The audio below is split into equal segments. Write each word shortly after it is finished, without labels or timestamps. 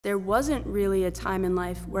There wasn't really a time in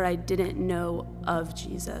life where I didn't know of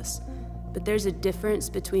Jesus, but there's a difference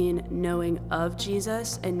between knowing of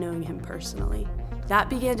Jesus and knowing him personally. That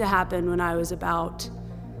began to happen when I was about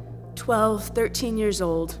 12, 13 years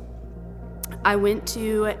old. I went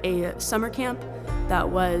to a summer camp that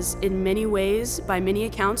was in many ways, by many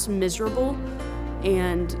accounts, miserable,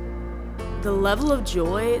 and the level of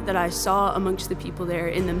joy that I saw amongst the people there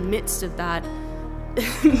in the midst of that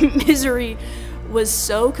misery was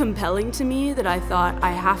so compelling to me that I thought,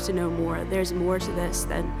 I have to know more. There's more to this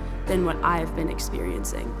than what I have been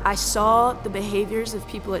experiencing. I saw the behaviors of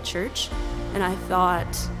people at church, and I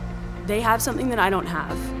thought, they have something that I don't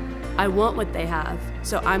have. I want what they have,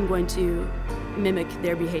 so I'm going to mimic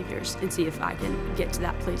their behaviors and see if I can get to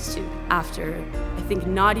that place too. After, I think,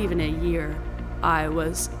 not even a year, I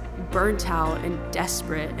was burnt out and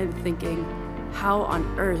desperate and thinking, how on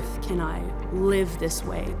earth can I live this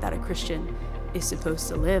way that a Christian is supposed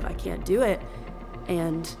to live? I can't do it.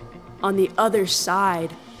 And on the other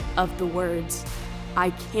side of the words,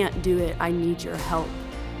 I can't do it, I need your help,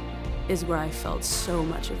 is where I felt so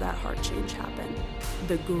much of that heart change happen.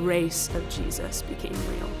 The grace of Jesus became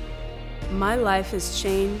real. My life has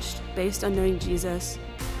changed based on knowing Jesus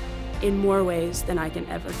in more ways than I can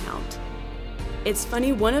ever count. It's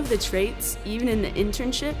funny, one of the traits, even in the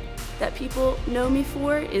internship, that people know me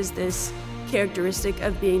for is this characteristic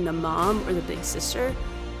of being the mom or the big sister.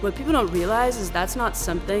 What people don't realize is that's not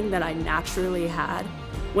something that I naturally had.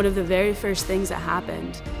 One of the very first things that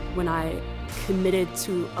happened when I committed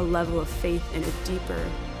to a level of faith in a deeper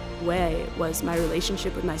way was my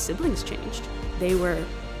relationship with my siblings changed. They were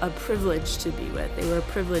a privilege to be with. They were a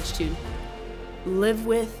privilege to live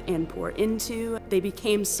with and pour into. They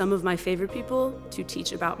became some of my favorite people to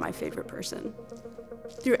teach about my favorite person.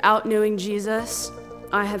 Throughout knowing Jesus,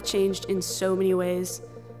 I have changed in so many ways.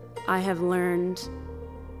 I've learned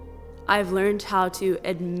how to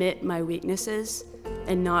admit my weaknesses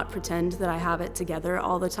and not pretend that I have it together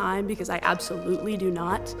all the time, because I absolutely do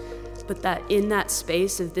not. But that in that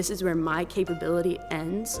space of this is where my capability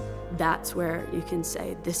ends, that's where you can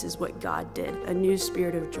say, this is what God did. A new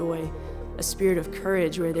spirit of joy, a spirit of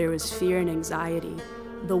courage where there was fear and anxiety.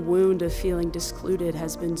 The wound of feeling discluded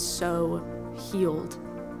has been so healed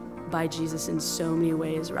by Jesus in so many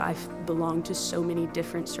ways, where I belong to so many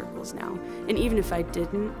different circles now. And even if I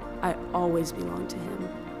didn't, I always belong to him.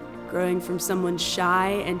 Growing from someone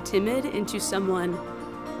shy and timid into someone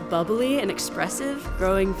bubbly and expressive,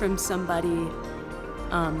 growing from somebody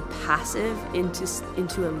passive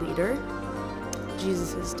into a leader.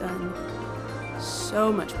 Jesus has done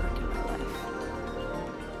so much work